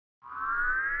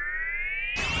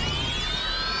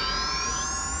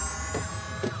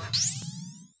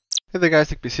Hey there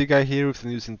guys, PC Guy here with the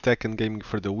news in tech and gaming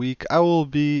for the week. I will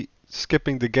be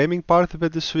skipping the gaming part a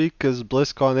bit this week because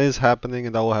BlizzCon is happening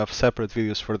and I will have separate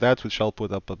videos for that which I'll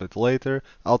put up a bit later.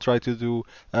 I'll try to do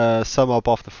a sum up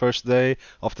of the first day,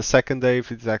 of the second day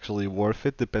if it's actually worth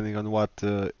it depending on what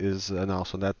is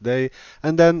announced on that day.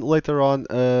 And then later on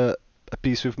a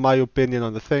piece with my opinion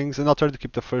on the things, and I'll try to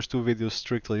keep the first two videos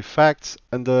strictly facts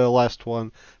and the last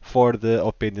one for the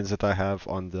opinions that I have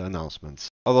on the announcements.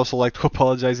 I'd also like to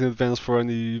apologize in advance for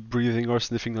any breathing or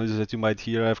sniffing noises that you might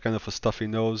hear. I have kind of a stuffy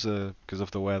nose because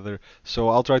of the weather, so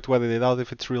I'll try to edit it out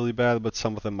if it's really bad, but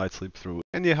some of them might slip through.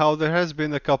 Anyhow, there has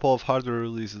been a couple of hardware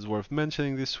releases worth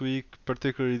mentioning this week,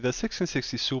 particularly the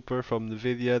 1660 Super from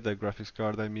Nvidia, the graphics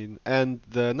card I mean, and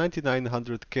the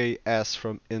 9900KS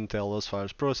from Intel as far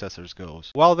as processors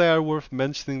goes. While they are worth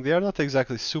mentioning, they are not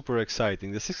exactly super exciting.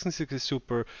 The 1660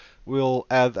 Super will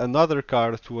add another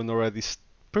card to an already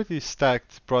pretty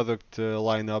stacked product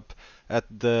lineup at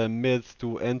the mid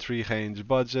to entry range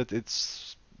budget.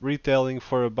 It's retailing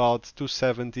for about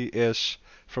 270-ish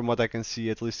from what I can see,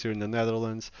 at least here in the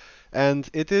Netherlands. And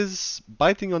it is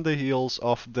biting on the heels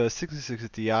of the 6060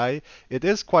 Ti. It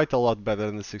is quite a lot better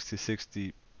than the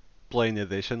 6060 plain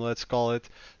edition, let's call it.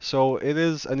 So it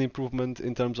is an improvement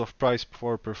in terms of price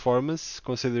for performance,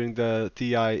 considering the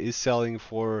Ti is selling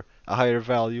for a higher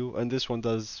value, and this one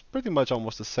does pretty much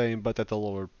almost the same, but at a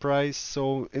lower price.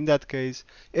 So in that case,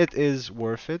 it is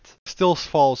worth it. Still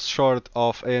falls short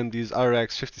of AMD's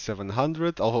RX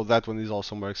 5700, although that one is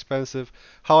also more expensive.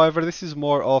 However, this is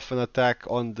more of an attack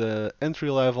on the entry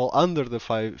level under the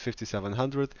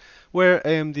 5700, where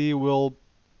AMD will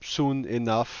soon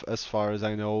enough, as far as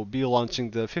I know, be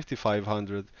launching the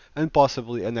 5500 and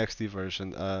possibly an XT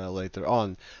version later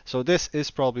on. So this is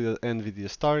probably the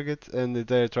Nvidia's target, and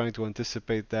they're trying to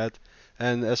anticipate that.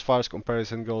 And as far as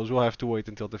comparison goes, we'll have to wait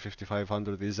until the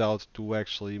 5500 is out to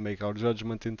actually make our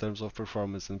judgment in terms of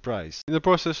performance and price. In the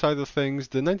process side of things,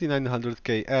 the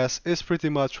 9900KS is pretty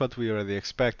much what we already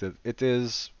expected. It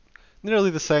is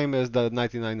nearly the same as the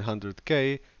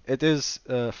 9900K. It is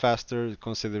faster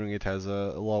considering it has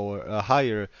a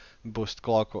higher boost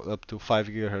clock up to 5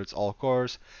 GHz all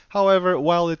cores. However,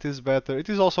 while it is better, it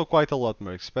is also quite a lot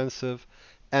more expensive.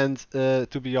 And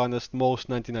to be honest, most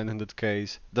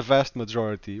 9900Ks, the vast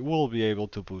majority, will be able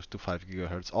to boost to 5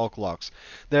 GHz all clocks.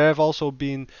 There have also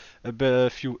been a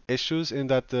few issues in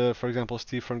that, for example,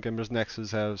 Steve from Gamers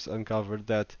Nexus has uncovered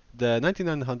that the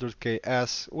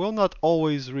 9900KS will not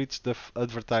always reach the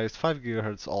advertised 5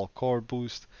 GHz all core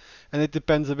boost, and it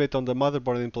depends a bit on the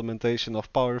motherboard implementation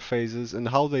of power phases and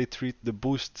how they treat the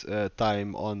boost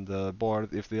time on the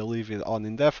board, if they leave it on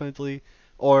indefinitely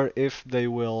or if they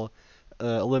will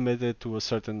limit it to a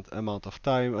certain amount of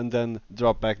time and then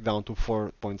drop back down to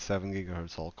 4.7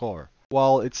 GHz all core.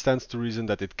 While it stands to reason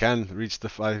that it can reach the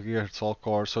 5 GHz all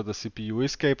core, so the CPU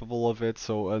is capable of it,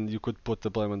 and you could put the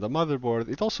blame on the motherboard,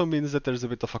 it also means that there's a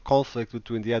bit of a conflict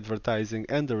between the advertising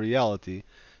and the reality,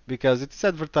 because it is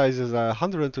advertised as a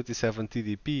 127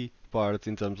 TDP part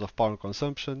in terms of power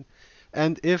consumption,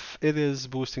 and if it is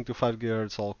boosting to 5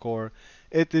 GHz all core,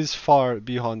 it is far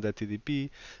beyond that TDP.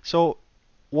 So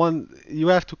you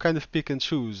have to kind of pick and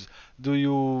choose. Do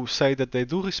you say that they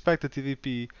do respect the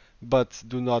TDP but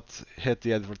do not hit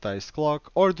the advertised clock,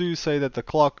 or do you say that the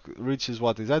clock reaches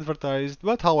what is advertised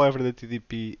but however the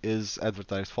TDP is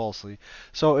advertised falsely?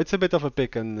 So it's a bit of a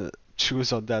pick and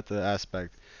choose on that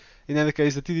aspect. In any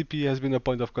case, the TDP has been a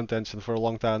point of contention for a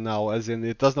long time now, as in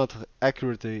it does not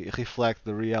accurately reflect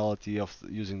the reality of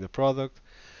using the product.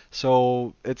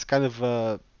 So it's kind of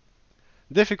a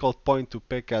difficult point to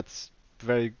pick at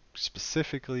very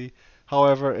specifically.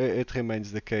 However, it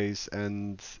remains the case,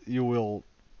 and you will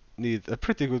need a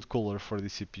pretty good cooler for the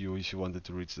CPU if you wanted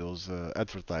to reach those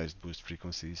advertised boost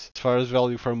frequencies. As far as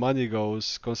value for money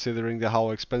goes, considering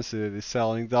how expensive it is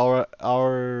selling,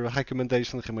 our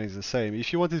recommendation remains the same.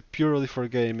 If you want it purely for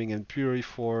gaming and purely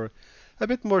for a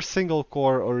bit more single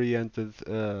core oriented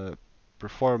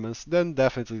performance, then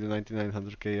definitely the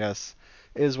 9900KS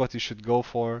is what you should go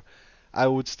for. I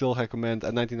would still recommend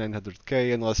a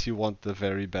 9900K unless you want the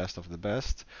very best of the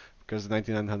best, because the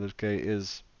 9900K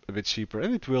is a bit cheaper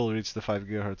and it will reach the 5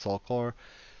 GHz all core.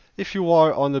 If you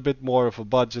are on a bit more of a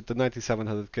budget, the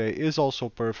 9700K is also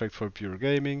perfect for pure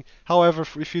gaming. However,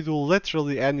 if you do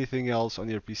literally anything else on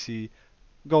your PC,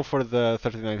 go for the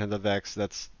 3900X.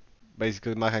 That's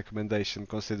basically my recommendation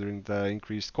considering the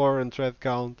increased core and thread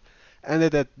count, and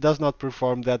it does not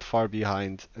perform that far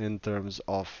behind in terms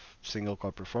of single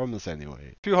core performance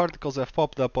anyway. A few articles have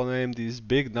popped up on AMD's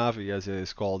big Navi, as it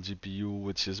is called, GPU,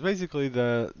 which is basically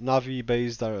the Navi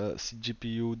based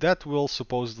GPU that will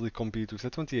supposedly compete with the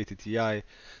 2080 Ti.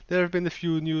 There have been a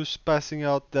few news passing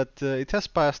out that it has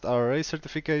passed RRA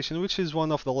certification, which is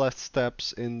one of the last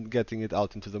steps in getting it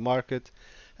out into the market,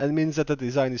 and means that the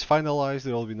design is finalized.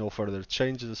 There will be no further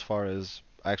changes as far as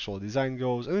actual design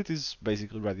goes, and it is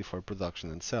basically ready for production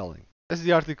and selling. As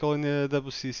the article in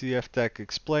WCCF Tech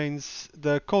explains,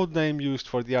 the code name used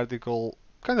for the article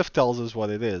kind of tells us what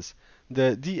it is.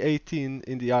 The D18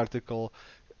 in the article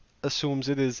assumes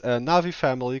it is a Navi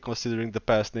family, considering the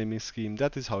past naming scheme.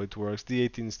 That is how it works.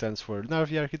 D18 stands for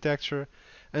Navi architecture,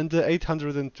 and the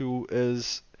 802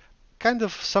 is kind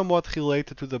of somewhat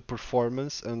related to the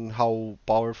performance and how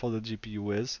powerful the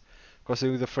GPU is.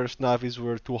 Considering the first Navis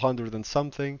were 200 and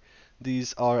something,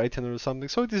 these are 800 something,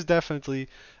 so it is definitely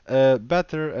a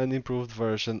better and improved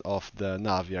version of the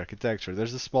Navi architecture.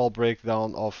 There's a small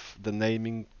breakdown of the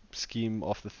naming scheme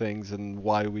of the things and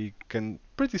why we can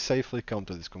pretty safely come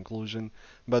to this conclusion,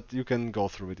 but you can go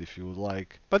through it if you would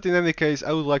like. But in any case,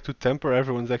 I would like to temper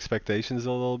everyone's expectations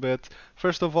a little bit.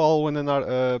 First of all, when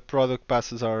a product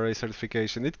passes RRA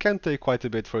certification, it can take quite a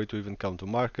bit for it to even come to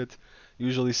market,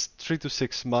 usually 3 to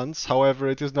 6 months. However,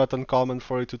 it is not uncommon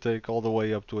for it to take all the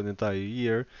way up to an entire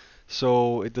year.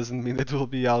 So it doesn't mean it will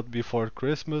be out before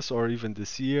Christmas or even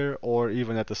this year or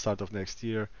even at the start of next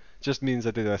year. Just means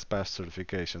that it has passed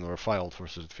certification or filed for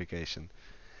certification.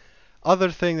 Other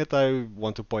thing that I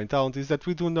want to point out is that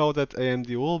we do know that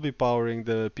AMD will be powering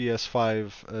the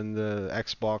PS5 and the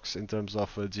Xbox in terms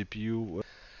of GPU.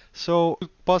 So it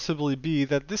could possibly be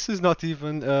that this is not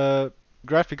even a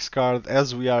graphics card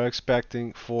as we are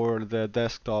expecting for the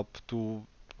desktop to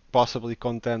possibly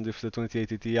contend with the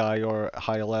 2080 Ti or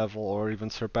high level or even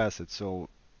surpass it. So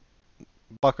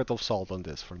bucket of salt on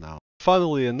this for now.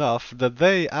 Funnily enough, the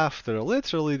day after,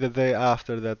 literally the day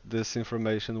after that this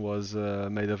information was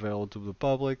made available to the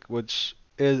public, which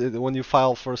is when you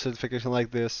file for a certification like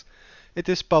this, it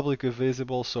is publicly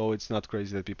visible, so it's not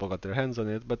crazy that people got their hands on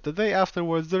it. But the day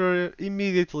afterwards, there are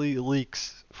immediately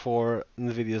leaks for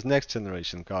Nvidia's next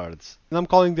generation cards. And I'm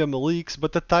calling them leaks,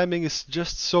 but the timing is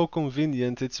just so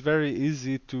convenient. It's very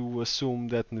easy to assume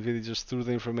that Nvidia just threw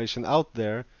the information out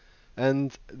there,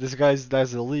 and this guy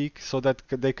does a leak so that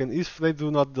they can, if they do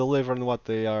not deliver on what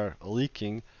they are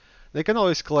leaking, they can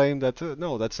always claim that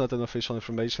no, that's not an official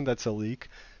information, that's a leak.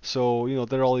 So,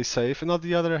 they're always safe. And on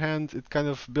the other hand, it kind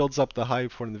of builds up the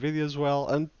hype for Nvidia as well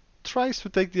and tries to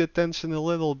take the attention a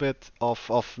little bit of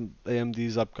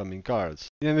AMD's upcoming cards.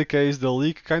 In any case, the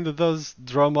leak kind of does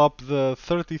drum up the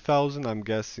 30,000, I'm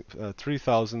guessing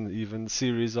 3,000 even,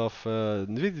 series of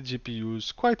Nvidia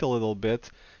GPUs quite a little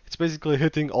bit. It's basically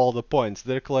hitting all the points.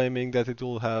 They're claiming that it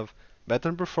will have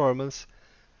better performance,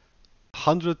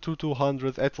 100 to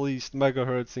 200 at least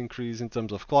megahertz increase in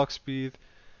terms of clock speed,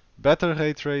 better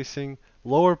ray tracing,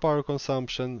 lower power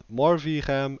consumption, more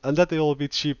VRAM, and that they will be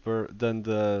cheaper than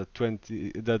the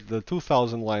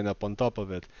 2000 lineup on top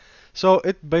of it. So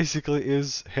it basically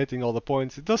is hitting all the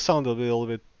points. It does sound a little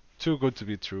bit too good to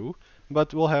be true,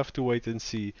 but we'll have to wait and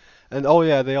see. And oh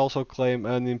yeah, they also claim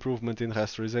an improvement in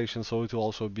rasterization, so it will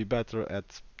also be better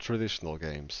at traditional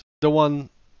games. The one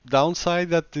downside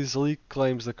that this leak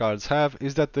claims the cards have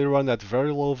is that they run at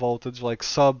very low voltage, like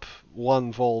sub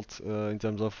 1 volt in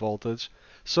terms of voltage.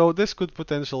 So this could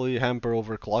potentially hamper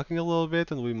overclocking a little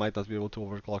bit, and we might not be able to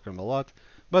overclock them a lot.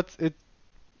 But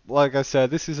like I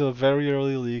said, this is a very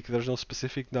early leak. There's no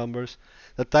specific numbers.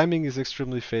 The timing is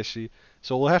extremely fishy.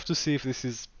 So we'll have to see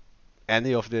if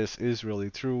any of this is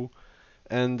really true.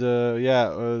 And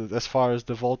as far as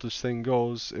the voltage thing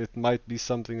goes, it might be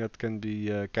something that can be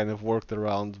kind of worked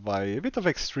around by a bit of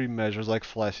extreme measures like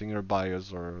flashing or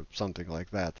BIOS or something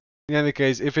like that. In any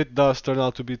case, if it does turn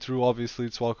out to be true, obviously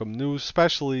it's welcome news,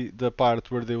 especially the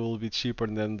part where they will be cheaper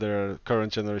than their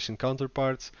current generation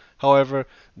counterparts. However,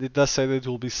 it does say that it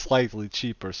will be slightly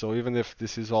cheaper, so even if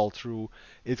this is all true,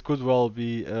 it could well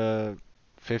be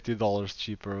 $50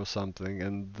 cheaper or something,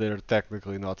 and they're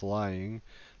technically not lying.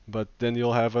 But then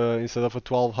you'll have instead of a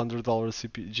 $1,200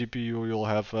 GPU, you'll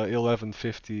have a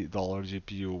 $1,150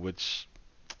 GPU, which,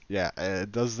 yeah,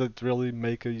 does it really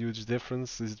make a huge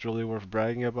difference? Is it really worth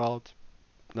bragging about?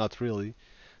 Not really.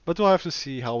 But we'll have to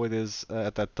see how it is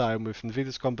at that time with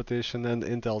Nvidia's competition and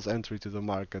Intel's entry to the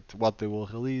market, what they will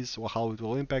release, or how it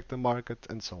will impact the market,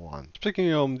 and so on.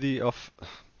 Speaking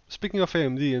of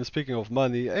AMD and speaking of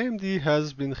money, AMD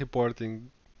has been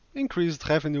reporting increased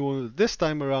revenue. This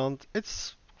time around,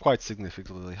 it's quite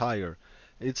significantly higher.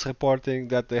 It's reporting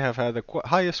that they have had the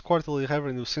highest quarterly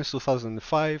revenue since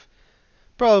 2005,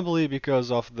 Probably because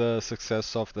of the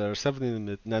success of their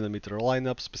 70 nanometer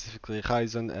lineup, specifically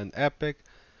Ryzen and Epic.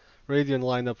 Radeon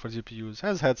lineup for GPUs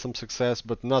has had some success,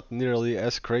 but not nearly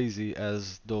as crazy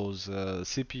as those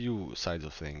CPU side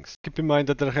of things. Keep in mind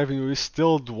that their revenue is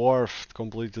still dwarfed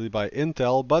completely by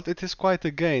Intel, but it is quite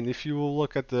a gain. If you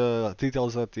look at the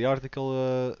details that the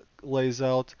article lays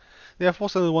out, they have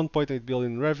posted 1.8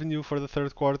 billion revenue for the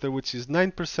third quarter, which is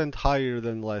 9% higher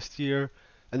than last year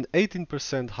and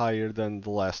 18% higher than the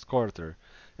last quarter.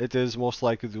 It is most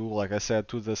likely due, like I said,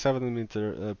 to the 7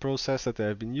 nanometer process that they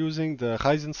have been using. The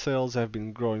Ryzen sales have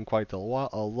been growing quite a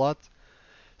lot.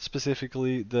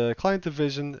 Specifically, the client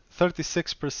division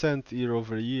 36% year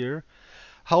over year.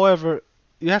 However,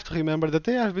 you have to remember that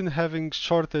they have been having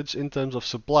shortage in terms of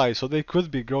supply, so they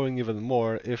could be growing even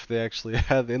more if they actually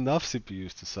had enough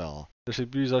CPUs to sell. The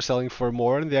CPUs are selling for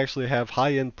more, and they actually have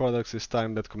high-end products this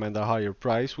time that command a higher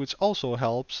price, which also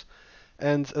helps.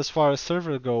 And as far as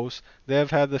server goes, they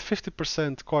have had a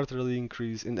 50% quarterly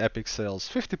increase in Epic sales.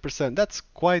 50%, that's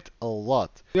quite a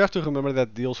lot. You have to remember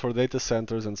that deals for data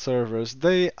centers and servers,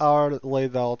 they are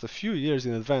laid out a few years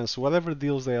in advance. Whatever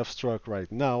deals they have struck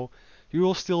right now, you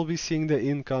will still be seeing the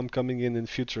income coming in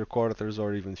future quarters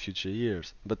or even future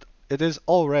years. But it is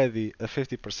already a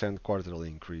 50% quarterly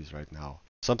increase right now.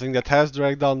 Something that has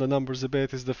dragged down the numbers a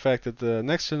bit is the fact that the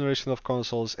next generation of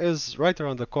consoles is right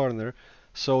around the corner,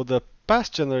 so the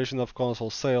past generation of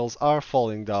console sales are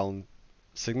falling down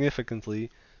significantly,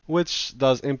 which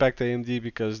does impact AMD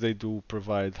because they do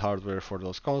provide hardware for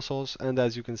those consoles. And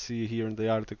as you can see here in the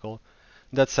article,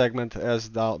 that segment has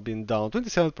been down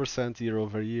 27% year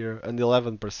over year and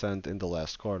 11% in the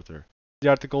last quarter. The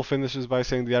article finishes by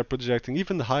saying they are projecting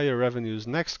even higher revenues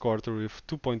next quarter with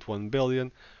 2.1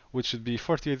 billion, which should be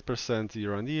 48%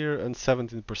 year on year and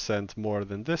 17% more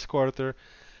than this quarter,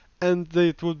 and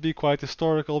it would be quite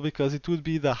historical because it would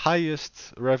be the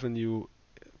highest revenue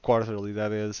quarterly,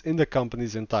 that is, in the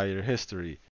company's entire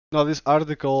history. Now, this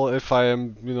article, if I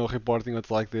am, reporting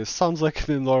it like this, sounds like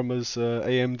an enormous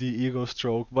AMD ego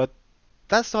stroke, but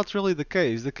that's not really the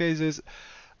case. The case is,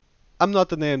 I'm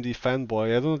not an AMD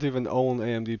fanboy. I don't even own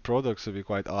AMD products, to be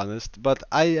quite honest, but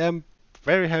I am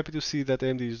very happy to see that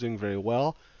AMD is doing very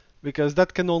well, because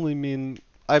that can only mean,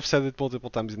 I've said it multiple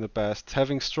times in the past,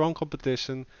 having strong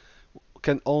competition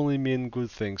can only mean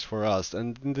good things for us.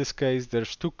 And in this case,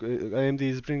 there's AMD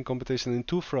is bringing competition in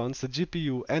two fronts, the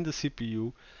GPU and the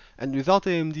CPU. And without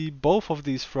AMD, both of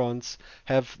these fronts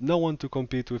have no one to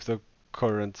compete with the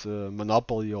current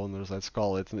monopoly owners, let's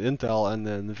call it, Intel and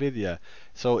Nvidia.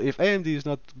 So if AMD is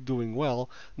not doing well,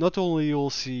 not only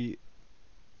you'll see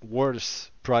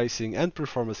worse pricing and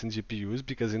performance in GPUs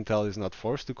because Intel is not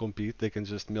forced to compete, they can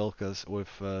just milk us with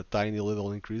tiny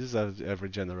little increases every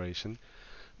generation.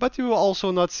 But you will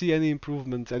also not see any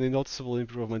improvement, any noticeable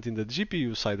improvement in the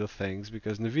GPU side of things,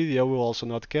 because Nvidia will also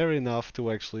not care enough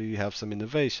to actually have some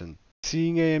innovation.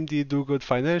 Seeing AMD do good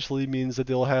financially means that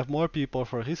they'll have more people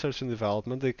for research and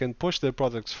development, they can push their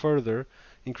products further,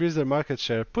 increase their market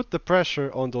share, put the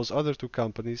pressure on those other two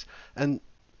companies, and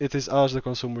it is us, the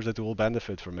consumers, that will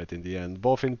benefit from it in the end,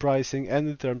 both in pricing and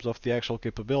in terms of the actual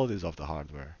capabilities of the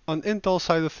hardware. On Intel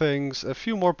side of things, a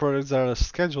few more products are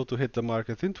scheduled to hit the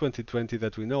market in 2020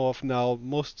 that we know of now,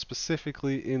 most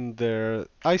specifically in their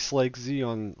Ice Lake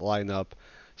Xeon lineup,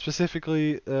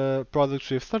 specifically products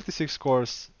with 36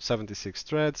 cores, 76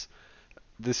 threads.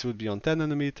 This would be on 10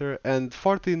 nanometer, and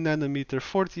 14 nanometer,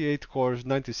 48 cores,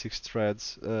 96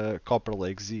 threads, Copper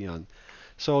Lake Xeon.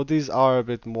 So these are a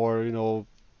bit more,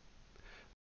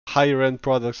 higher end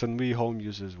products than we home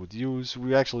users would use.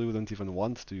 We actually wouldn't even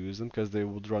want to use them because they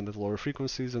would run at lower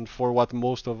frequencies, and for what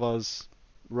most of us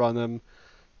run them,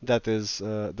 that is,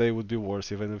 they would be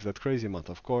worse even with that crazy amount,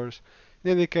 of course.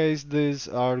 In any case, these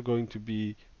are going to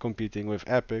be competing with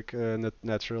Epic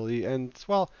naturally, and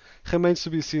well, remains to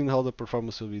be seen how the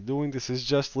performance will be doing. This is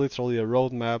just literally a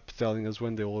roadmap telling us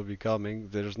when they will be coming.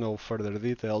 There's no further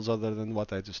details other than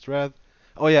what I just read.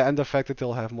 Oh yeah, and the fact that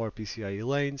they'll have more PCIe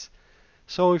lanes.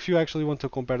 So if you actually want to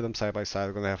compare them side by side,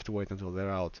 you're gonna have to wait until they're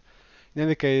out. In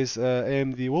any case,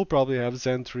 AMD will probably have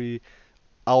Zen 3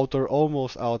 out or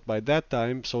almost out by that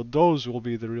time, so those will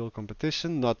be the real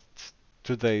competition, not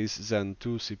today's Zen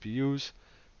 2 CPUs.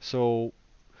 So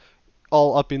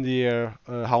all up in the air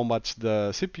how much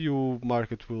the CPU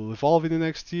market will evolve in the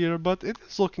next year, but it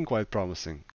is looking quite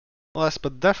promising. Last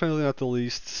but definitely not the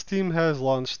least, Steam has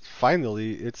launched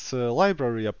finally its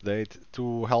library update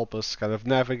to help us kind of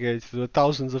navigate through the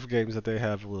thousands of games that they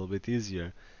have a little bit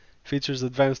easier. Features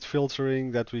advanced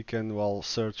filtering that we can, well,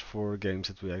 search for games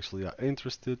that we actually are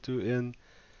interested in,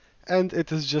 and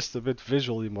it is just a bit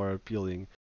visually more appealing.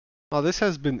 Well, this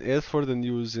has been it for the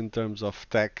news in terms of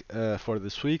tech for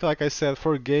this week. Like I said,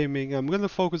 for gaming, I'm gonna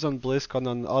focus on BlizzCon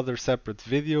on other separate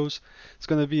videos. It's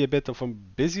gonna be a bit of a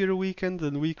busier weekend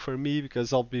than week for me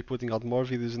because I'll be putting out more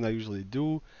videos than I usually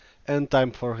do, and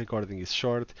time for recording is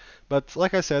short. But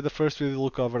like I said, the first video will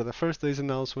cover the first day's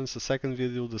announcements, the second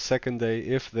video, the second day,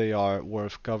 if they are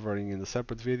worth covering in a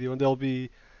separate video, and they'll be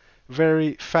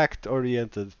very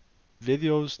fact-oriented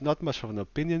videos, not much of an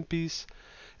opinion piece.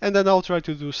 And then I'll try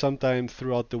to do sometime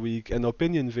throughout the week an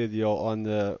opinion video on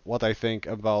what I think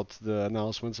about the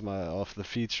announcements of the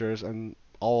features and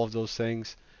all of those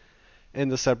things in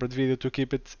the separate video to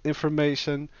keep it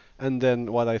information, and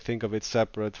then what I think of it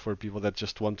separate for people that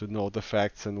just want to know the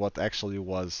facts and what actually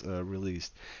was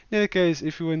released. In any case,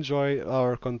 if you enjoy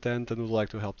our content and would like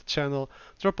to help the channel,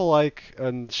 drop a like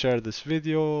and share this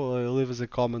video, leave us a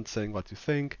comment saying what you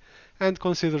think, and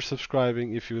consider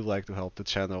subscribing if you would like to help the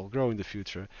channel grow in the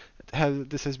future.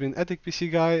 This has been Ethic PC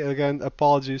Guy. Again,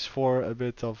 apologies for a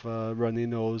bit of runny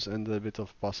nose and a bit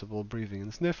of possible breathing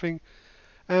and sniffing.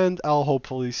 And I'll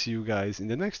hopefully see you guys in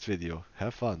the next video.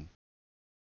 Have fun!